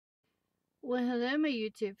Well, hello, my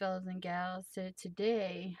YouTube fellas and gals. So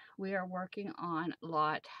today we are working on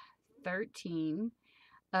lot 13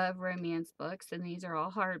 of romance books, and these are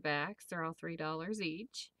all hardbacks. They're all $3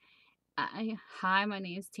 each. Hi, my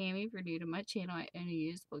name is Tammy. If you're new to my channel, I own a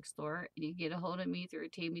used bookstore, and you can get a hold of me through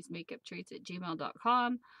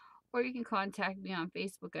tammysmakeuptreats@gmail.com, or you can contact me on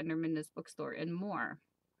Facebook under Minda's Bookstore and more.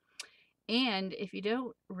 And if you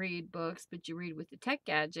don't read books, but you read with the tech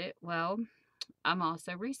gadget, well, I'm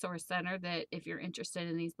also a resource center that if you're interested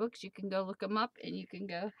in these books, you can go look them up and you can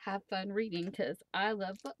go have fun reading because I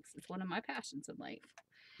love books. It's one of my passions in life.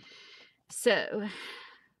 So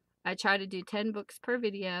I try to do 10 books per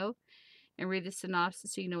video and read the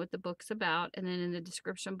synopsis so you know what the book's about. And then in the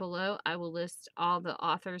description below, I will list all the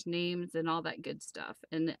authors' names and all that good stuff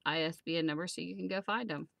and the ISBN number so you can go find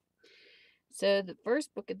them. So the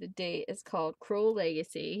first book of the day is called Cruel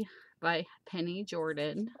Legacy by Penny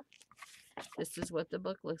Jordan. This is what the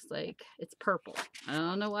book looks like. It's purple. I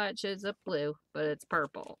don't know why it shows up blue, but it's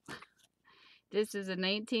purple. This is a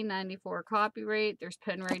 1994 copyright. There's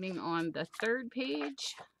pen writing on the third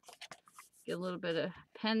page. Get a little bit of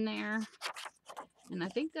pen there. And I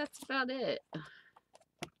think that's about it.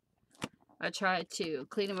 I try to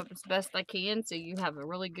clean them up as best I can so you have a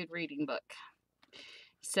really good reading book.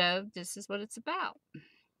 So this is what it's about.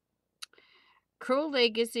 Cruel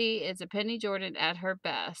Legacy is a Penny Jordan at her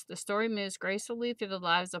best. The story moves gracefully through the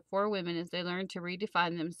lives of 4 women as they learn to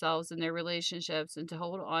redefine themselves and their relationships and to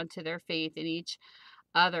hold on to their faith in each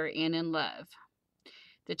other and in love.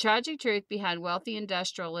 The tragic truth behind wealthy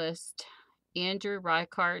industrialist Andrew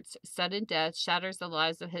Reichardt's sudden death shatters the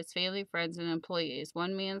lives of his family, friends, and employees.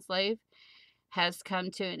 One man's life has come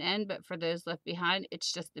to an end, but for those left behind,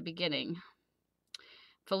 it's just the beginning.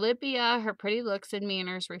 Philippia, her pretty looks and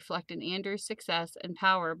manners reflect in Andrew's success and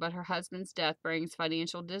power, but her husband's death brings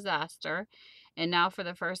financial disaster. And now, for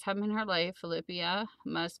the first time in her life, Philippia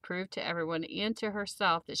must prove to everyone and to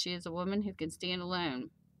herself that she is a woman who can stand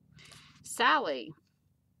alone. Sally.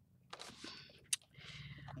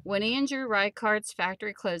 When Andrew Reichardt's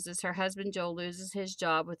factory closes, her husband Joel loses his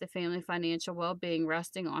job with the family financial well-being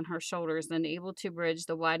resting on her shoulders. Unable to bridge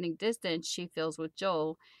the widening distance she feels with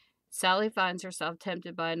Joel, Sally finds herself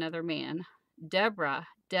tempted by another man. Deborah.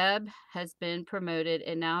 Deb has been promoted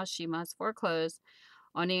and now she must foreclose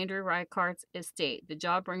on Andrew Reichardt's estate. The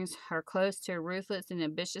job brings her close to a ruthless and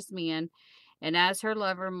ambitious man, and as her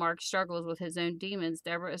lover Mark struggles with his own demons,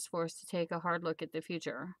 Deborah is forced to take a hard look at the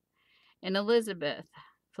future. And Elizabeth.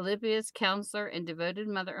 Philippia's counselor and devoted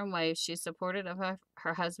mother and wife, she's supported of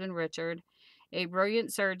her husband Richard, a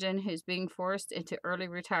brilliant surgeon who's being forced into early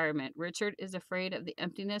retirement. Richard is afraid of the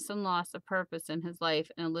emptiness and loss of purpose in his life,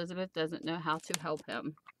 and Elizabeth doesn't know how to help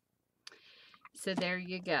him. So there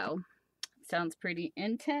you go. Sounds pretty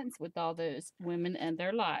intense with all those women and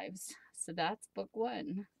their lives. So that's book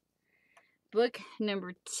 1. Book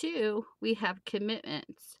number 2, we have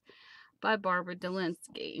Commitments by Barbara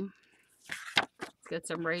Delinksky. It's got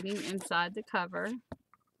some writing inside the cover.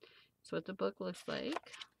 That's what the book looks like.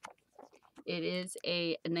 It is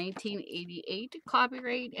a 1988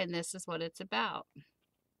 copyright, and this is what it's about.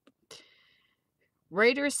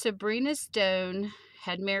 Writer Sabrina Stone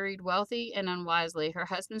had married wealthy and unwisely. Her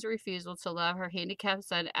husband's refusal to love her handicapped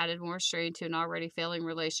son added more strain to an already failing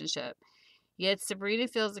relationship. Yet Sabrina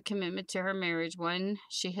feels a commitment to her marriage, one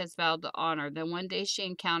she has vowed to honor. Then one day she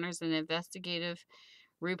encounters an investigative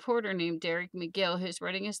reporter named Derek McGill, who's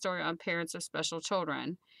writing a story on parents of special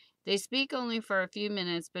children. They speak only for a few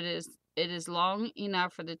minutes, but it is long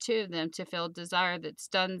enough for the two of them to feel a desire that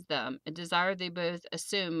stuns them, a desire they both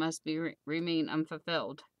assume must remain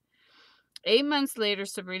unfulfilled. 8 months later,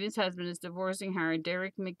 Sabrina's husband is divorcing her, and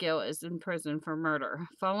Derek McGill is in prison for murder.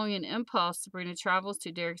 Following an impulse, Sabrina travels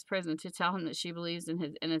to Derek's prison to tell him that she believes in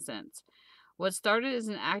his innocence. What started as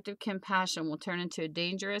an act of compassion will turn into a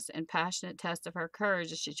dangerous and passionate test of her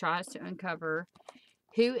courage as she tries to uncover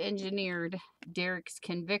who engineered Derek's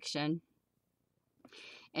conviction,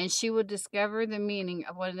 and she will discover the meaning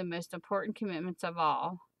of one of the most important commitments of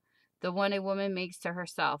all, the one a woman makes to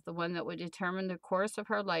herself, the one that would determine the course of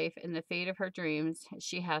her life and the fate of her dreams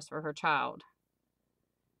she has for her child.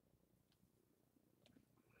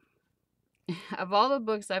 Of all the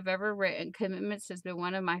books I've ever written, Commitments has been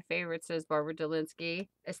one of my favorites, says Barbara Delinksky.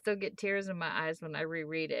 I still get tears in my eyes when I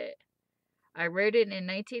reread it. I wrote it in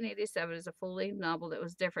 1987 as a full-length novel that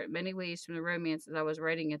was different in many ways from the romances I was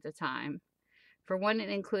writing at the time. For one, it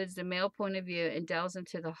includes the male point of view and delves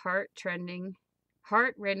into the heart-rending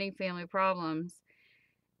family problems.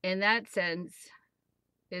 In that sense,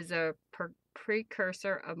 is a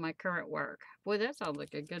precursor of my current work. Boy, that sounds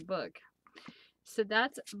like a good book. So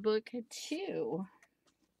that's book 2.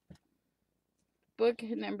 Book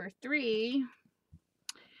number 3,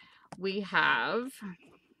 we have...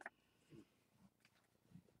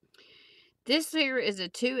 This here is a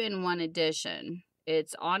 2-in-1 edition.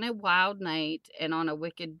 It's On a Wild Night and On a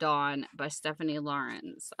Wicked Dawn by Stephanie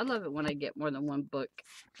Lawrence. I love it when I get more than one book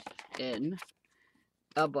in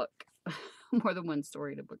a book. More than one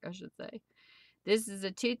story in a book, I should say. This is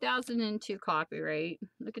a 2002 copyright.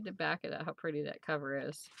 Look at the back of that, how pretty that cover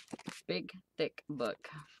is. Big, thick book.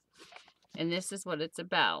 And this is what it's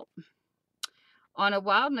about. On a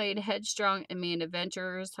wild night, headstrong and mean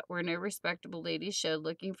adventurers where no respectable lady should,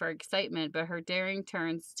 looking for excitement, but her daring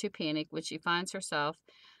turns to panic when she finds herself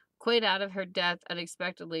quite out of her depth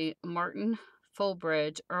unexpectedly. Martin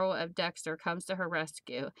Fulbridge, Earl of Dexter, comes to her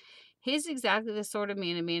rescue. He's exactly the sort of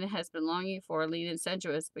man Amanda has been longing for, lean and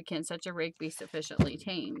sensuous, but can such a rake be sufficiently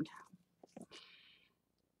tamed?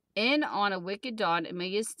 In On a Wicked Dawn,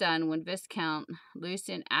 Amelia is stunned when Viscount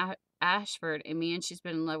Lucian Ashford, a man she's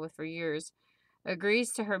been in love with for years,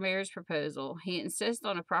 agrees to her marriage proposal. He insists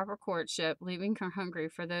on a proper courtship, leaving her hungry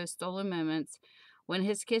for those stolen moments when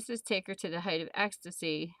his kisses take her to the height of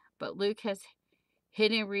ecstasy, but Luke has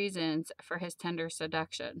hidden reasons for his tender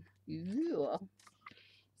seduction. Ew.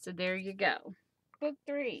 So there you go. Book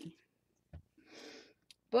 3.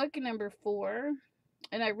 Book number 4.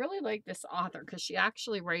 And I really like this author because she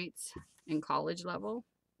actually writes in college level.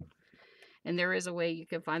 And there is a way you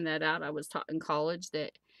can find that out. I was taught in college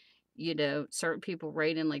that, you know, certain people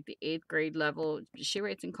write in like the 8th grade level. She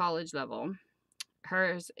writes in college level.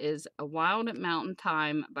 Hers is A Wild Mountain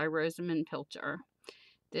Thyme by Rosamunde Pilcher.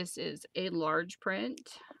 This is a large print.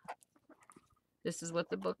 This is what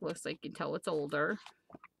the book looks like. You can tell it's older.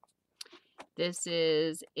 This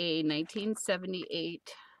is a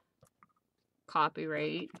 1978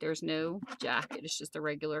 copyright. There's no jacket. It's just a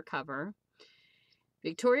regular cover.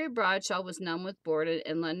 Victoria Bradshaw was numb with boredom,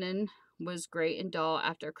 and London was great and dull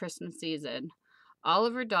after a Christmas season.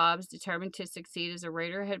 Oliver Dobbs, determined to succeed as a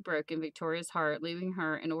writer, had broken Victoria's heart, leaving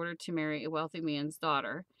her in order to marry a wealthy man's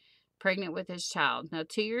daughter, pregnant with his child. Now,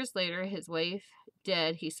 2 years later, his wife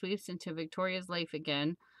dead, he sweeps into Victoria's life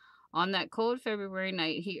again. On that cold February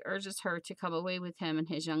night, he urges her to come away with him and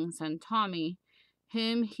his young son Tommy,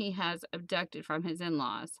 whom he has abducted from his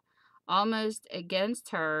in-laws. Almost against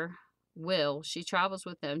her will, she travels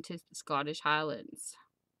with them to the Scottish Highlands.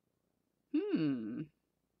 The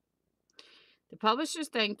publishers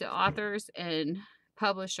thank the authors and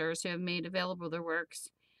publishers who have made available their works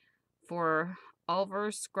for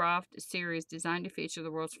Oliver's Croft series designed to feature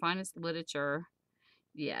the world's finest literature.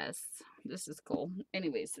 Yes, this is cool.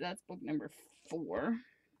 Anyway, so that's book number 4.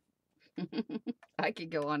 I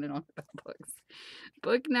could go on and on about books.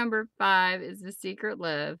 Book number 5 is The Secret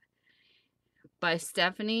Love by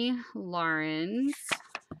Stephanie Lawrence.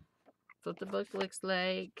 That's what the book looks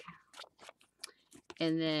like.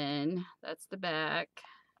 And then that's the back.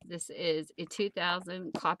 This is a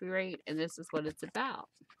 2000 copyright, and this is what it's about.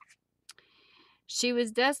 She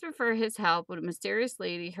was desperate for his help when a mysterious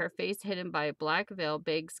lady, her face hidden by a black veil,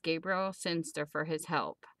 begs Gabriel Sinster for his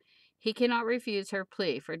help. He cannot refuse her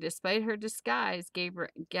plea, for despite her disguise,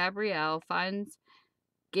 Gabriel finds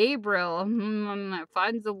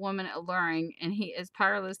the woman alluring, and he is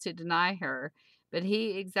powerless to deny her, but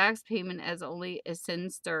he exacts payment as only a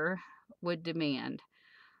Sinster would demand.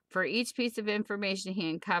 For each piece of information he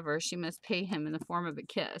uncovers, she must pay him in the form of a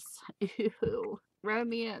kiss. Ew,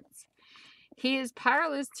 romance. He is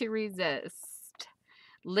powerless to resist.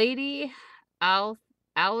 Lady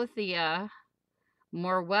Alethea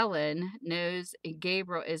Morwellen knows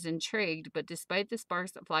Gabriel is intrigued, but despite the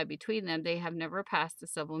sparks that fly between them, they have never passed a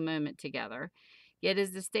civil moment together. Yet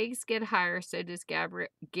as the stakes get higher, so does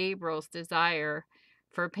Gabriel's desire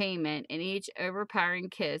for payment. In each overpowering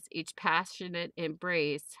kiss, each passionate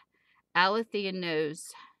embrace, Alethea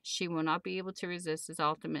knows she will not be able to resist his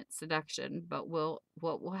ultimate seduction, but what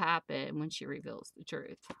will happen when she reveals the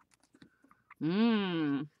truth?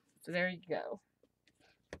 So there you go.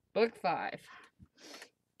 Book 5.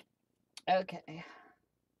 Okay.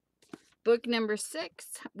 Book number 6,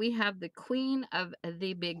 we have The Queen of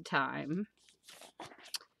the Big Time.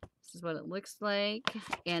 This is what it looks like.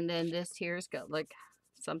 And then this here's got like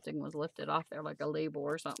something was lifted off there, like a label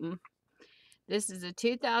or something. This is a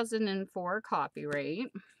 2004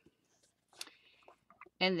 copyright.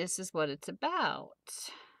 And this is what it's about.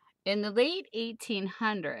 In the late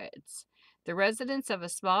 1800s, the residents of a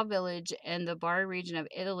small village in the Bari region of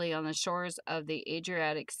Italy on the shores of the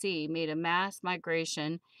Adriatic Sea made a mass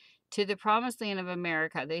migration to the promised land of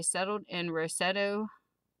America. They settled in Roseto,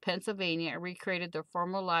 Pennsylvania, and recreated their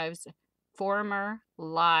former lives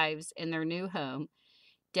in their new home.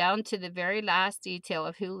 down to the very last detail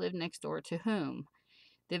of who lived next door to whom.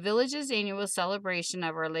 The village's annual celebration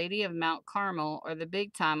of Our Lady of Mount Carmel, or the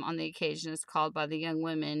Big Time on the occasion, is called by the young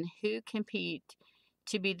women who compete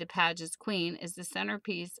to be the pageant's queen, is the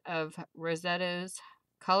centerpiece of Rosetto's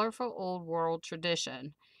colorful old world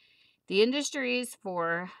tradition. The industries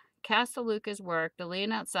for Castelluca's work, the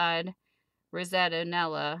land outside Rosetto,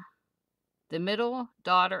 Nella, the middle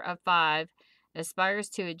daughter of 5, aspires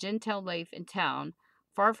to a genteel life in town,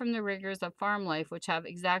 far from the rigors of farm life which have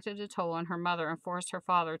exacted a toll on her mother and forced her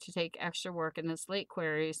father to take extra work in the slate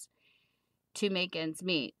quarries to make ends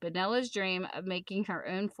meet. But Nella's dream of making her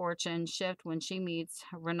own fortune shifts when she meets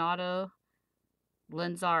Renato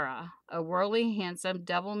Lanzara, a worldly, handsome,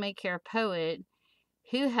 devil-may-care poet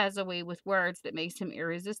who has a way with words that makes him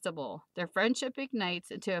irresistible. Their friendship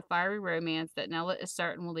ignites into a fiery romance that Nella is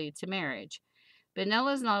certain will lead to marriage. But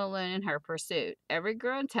Nella is not alone in her pursuit. Every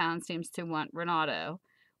girl in town seems to want Renato.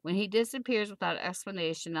 When he disappears without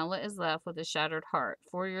explanation, Nella is left with a shattered heart.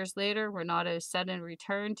 4 years later, Renato's sudden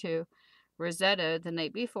return to Rosetto the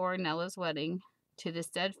night before Nella's wedding to the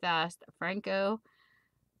steadfast Franco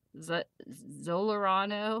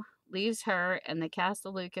Zolorano leaves her and the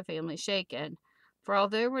Castelluca family shaken. For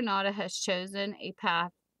although Renata has chosen a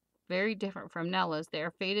path very different from Nella's, they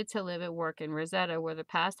are fated to live and work in Rosetto, where the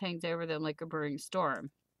past hangs over them like a brewing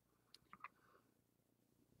storm.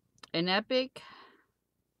 An epic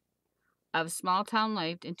of small-town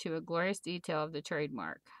life into a glorious detail of the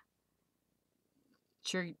trademark.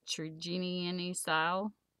 Trigiani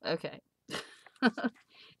style? Okay.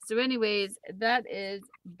 So anyways, that is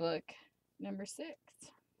book number 6.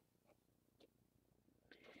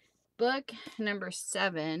 Book number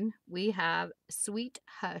 7, we have Sweet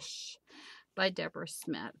Hush by Deborah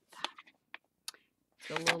Smith.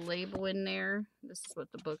 Got a little label in there. This is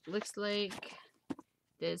what the book looks like.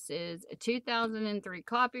 This is a 2003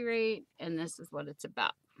 copyright, and this is what it's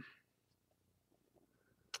about.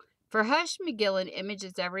 For Hush, McGillen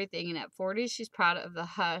images everything, and at 40, she's proud of the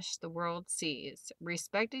Hush the world sees.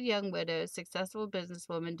 Respected young widow, successful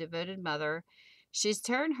businesswoman, devoted mother, she's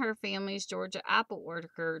turned her family's Georgia apple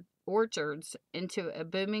orchards into a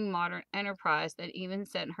booming modern enterprise that even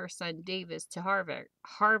sent her son Davis to Harvard.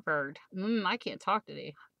 I can't talk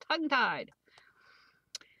today. Tongue-tied.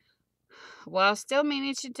 While still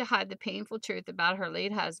managing to hide the painful truth about her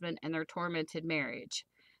late husband and their tormented marriage.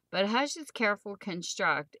 But Hush's careful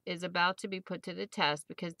construct is about to be put to the test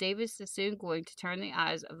because Davis is soon going to turn the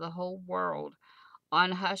eyes of the whole world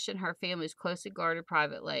on Hush and her family's closely guarded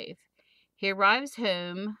private life. He arrives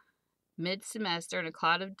home mid-semester in a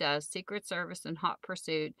cloud of dust, Secret Service in hot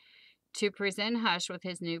pursuit, to present Hush with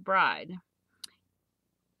his new bride.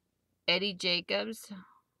 Edie Jacobs,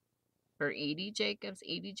 maybe,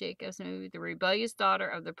 the rebellious daughter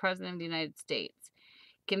of the President of the United States.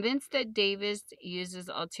 Convinced that Davis uses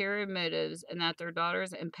ulterior motives and that their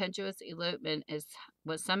daughter's impetuous elopement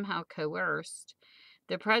was somehow coerced,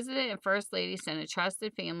 the President and First Lady sent a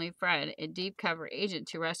trusted family friend and deep cover agent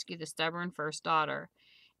to rescue the stubborn first daughter.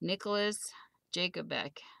 Nicholas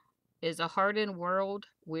Jacobek is a hardened,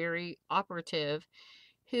 world-weary operative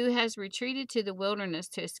who has retreated to the wilderness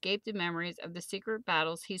to escape the memories of the secret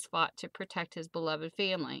battles he's fought to protect his beloved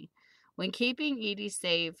family. When keeping Edie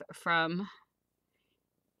safe from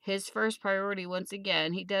his first priority once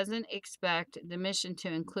again, he doesn't expect the mission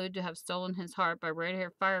to include to have stolen his heart by a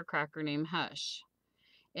red-haired firecracker named Hush.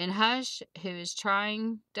 And Hush, who is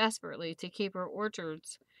trying desperately to keep her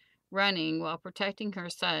orchards running while protecting her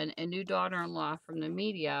son and new daughter-in-law from the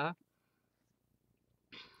media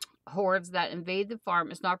hordes that invade the farm,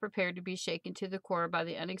 is not prepared to be shaken to the core by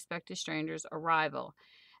the unexpected stranger's arrival.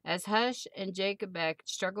 As Hush and Jacobek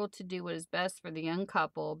struggle to do what is best for the young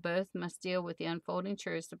couple, both must deal with the unfolding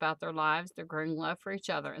truths about their lives, their growing love for each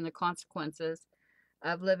other, and the consequences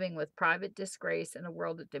of living with private disgrace in a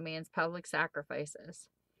world that demands public sacrifices.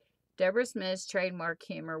 Deborah Smith's trademark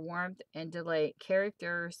humor, warmth, and delight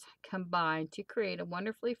characters combine to create a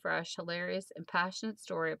wonderfully fresh, hilarious, and passionate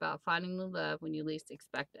story about finding the love when you least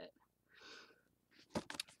expect it.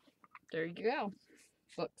 There you go.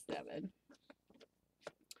 Book 7.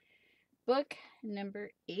 Book number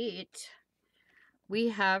 8, we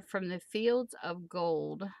have From the Fields of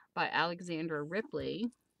Gold by Alexandra Ripley.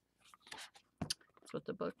 That's what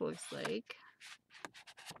the book looks like.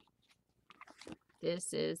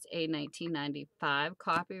 This is a 1995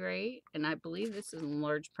 copyright, and I believe this is in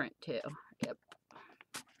large print too. Yep.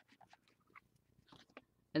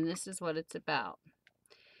 And this is what it's about.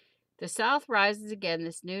 The South Rises Again,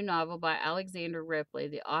 this new novel by Alexandra Ripley,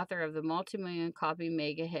 the author of the multi-million copy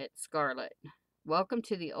mega hit Scarlet. Welcome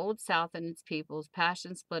to the Old South and its peoples,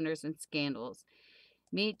 passions, splendors, and scandals.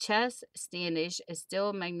 Meet Chess Standish, a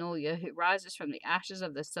still magnolia who rises from the ashes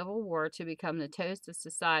of the Civil War to become the toast of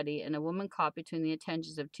society and a woman caught between the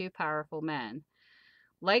attentions of two powerful men.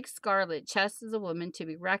 Like Scarlet, Chess is a woman to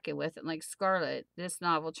be reckoned with, and like Scarlet, this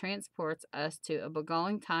novel transports us to a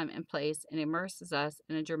beguiling time and place and immerses us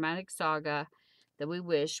in a dramatic saga that we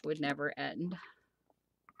wish would never end.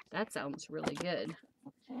 That sounds really good.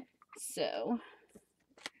 So,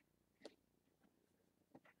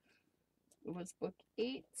 it was book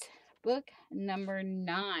 8. Book number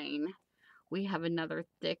 9. We have another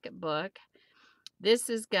thick book. This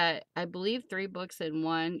has got, I believe, 3 books in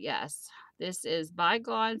one. Yes. This is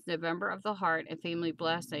Bygones, November of the Heart, and Family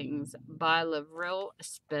Blessings by LaVyrle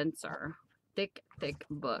Spencer. Thick, thick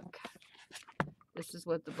book. This is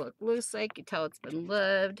what the book looks like. You tell it's been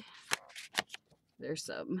loved. There's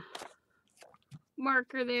some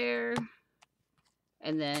marker there.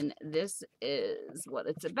 And then this is what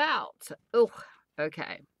it's about. Oh,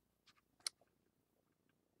 okay.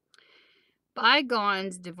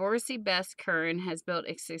 Bygones, divorcee Bess Kern has built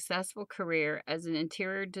a successful career as an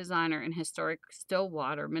interior designer in historic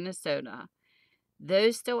Stillwater, Minnesota.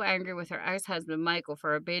 Though still angry with her ex-husband Michael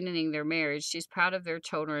for abandoning their marriage, she's proud of their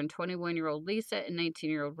children, 21-year-old Lisa and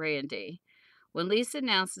 19-year-old Randy. When Lisa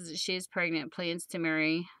announces that she is pregnant and plans to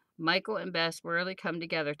marry, Michael and Bess rarely come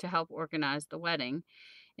together to help organize the wedding,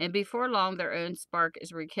 and before long their own spark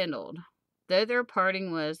is rekindled. Though their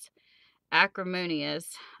parting was acrimonious,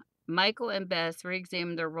 Michael and Bess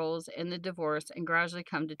re-examine their roles in the divorce and gradually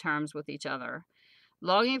come to terms with each other.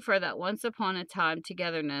 Longing for that once-upon-a-time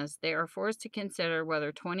togetherness, they are forced to consider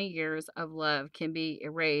whether 20 years of love can be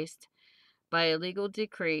erased by a legal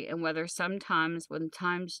decree and whether sometimes when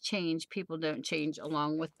times change, people don't change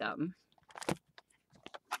along with them.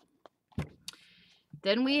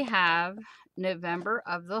 Then we have November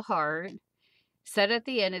of the Heart. Set at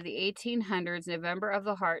the end of the 1800s, November of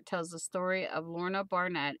the Heart tells the story of Lorna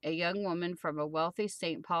Barnett, a young woman from a wealthy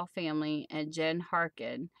St. Paul family, and Jen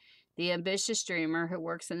Harkin, the ambitious dreamer who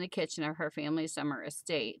works in the kitchen of her family's summer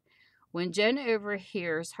estate. When Jen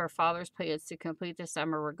overhears her father's plans to complete the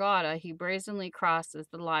summer regatta, he brazenly crosses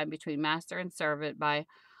the line between master and servant by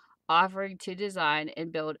offering to design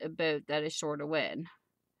and build a boat that is sure to win.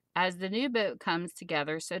 As the new boat comes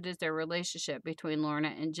together, so does their relationship between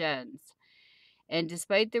Lorna and Jen's. And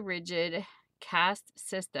despite the rigid caste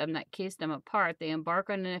system that keeps them apart, they embark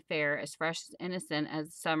on an affair as fresh and innocent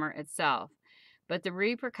as summer itself. But the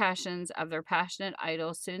repercussions of their passionate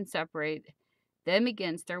idyll soon separate them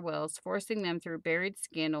against their wills, forcing them through buried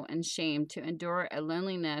scandal and shame to endure a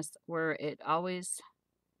loneliness where it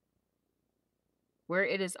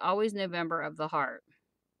is always November of the Heart.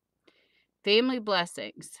 Family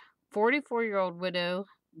Blessings. 44-year-old widow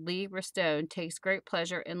Lee Restone takes great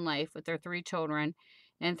pleasure in life with their 3 children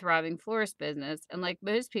and thriving florist business, and like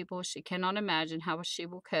most people, she cannot imagine how she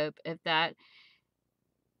will cope if that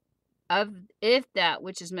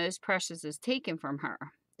which is most precious is taken from her.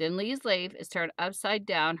 Then Lee's life is turned upside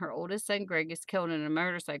down. Her oldest son Greg is killed in a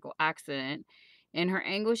motorcycle accident. In her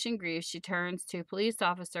anguish and grief, she turns to police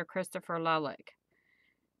officer Christopher Lullick,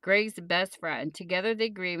 Greg's best friend. Together they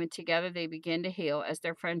grieve and together they begin to heal. As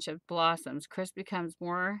their friendship blossoms, Chris becomes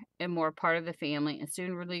more and more part of the family and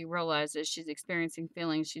soon really realizes she's experiencing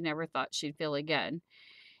feelings she never thought she'd feel again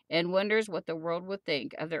and wonders what the world would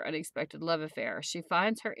think of their unexpected love affair. She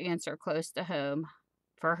finds her answer close to home,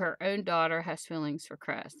 for her own daughter has feelings for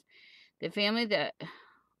Chris. The family that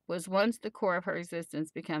was once the core of her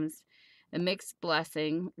existence becomes a mixed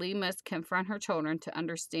blessing. Lee must confront her children to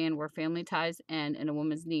understand where family ties end and a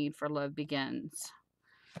woman's need for love begins.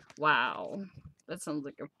 Wow. That sounds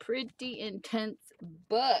like a pretty intense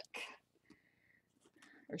book.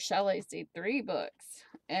 Or shall I say 3 books.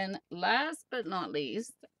 And last but not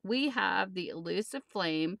least, we have The Elusive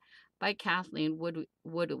Flame by Kathleen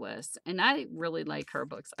Woodiwiss. And I really like her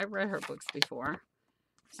books. I've read her books before.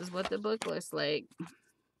 This is what the book looks like.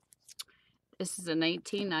 This is a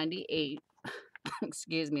 1998.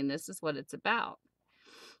 Excuse me, and this is what it's about.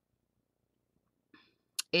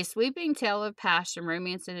 A sweeping tale of passion,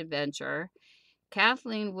 romance, and adventure.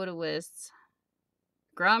 Kathleen Woodiwiss'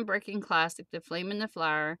 groundbreaking classic, The Flame and the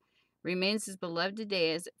Flower, remains as beloved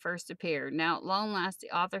today as it first appeared. Now, at long last,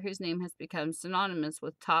 the author whose name has become synonymous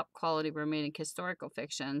with top-quality romantic historical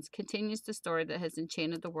fictions continues the story that has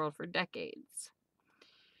enchanted the world for decades.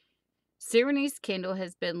 Cyrene's Kendall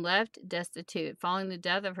has been left destitute following the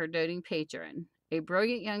death of her doting patron. A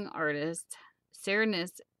brilliant young artist, Cyrene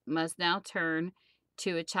must now turn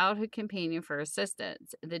to a childhood companion for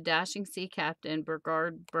assistance, the dashing sea captain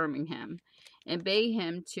Burgard Birmingham, and beg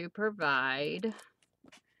him to provide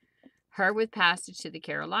her with passage to the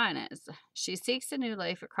Carolinas. She seeks a new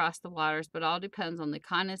life across the waters, but all depends on the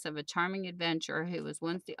kindness of a charming adventurer who was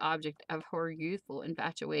once the object of her youthful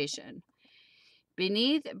infatuation.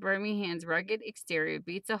 Beneath Birmingham's rugged exterior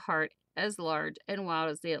beats a heart as large and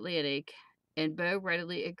wild as the Atlantic, and Beau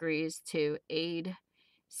readily agrees to aid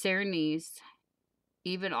Serenise,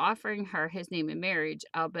 even offering her his name in marriage,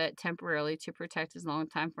 albeit temporarily to protect his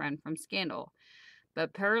longtime friend from scandal.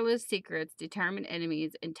 But perilous secrets, determined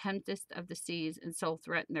enemies, and tempest of the seas and soul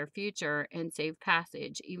threaten their future and save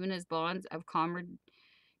passage, even as bonds of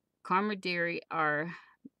camaraderie are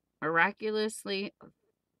miraculously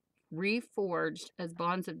reforged as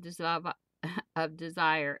bonds of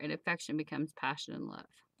desire and affection becomes passion and love.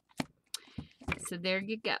 So there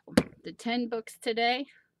you go. The 10 books today.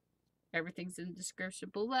 Everything's in the description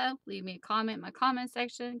below. Leave me a comment in my comment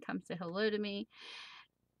section. Come say hello to me.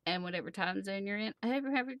 And whatever time zone you're in, I hope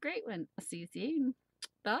you have a great one. I'll see you soon.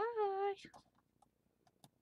 Bye.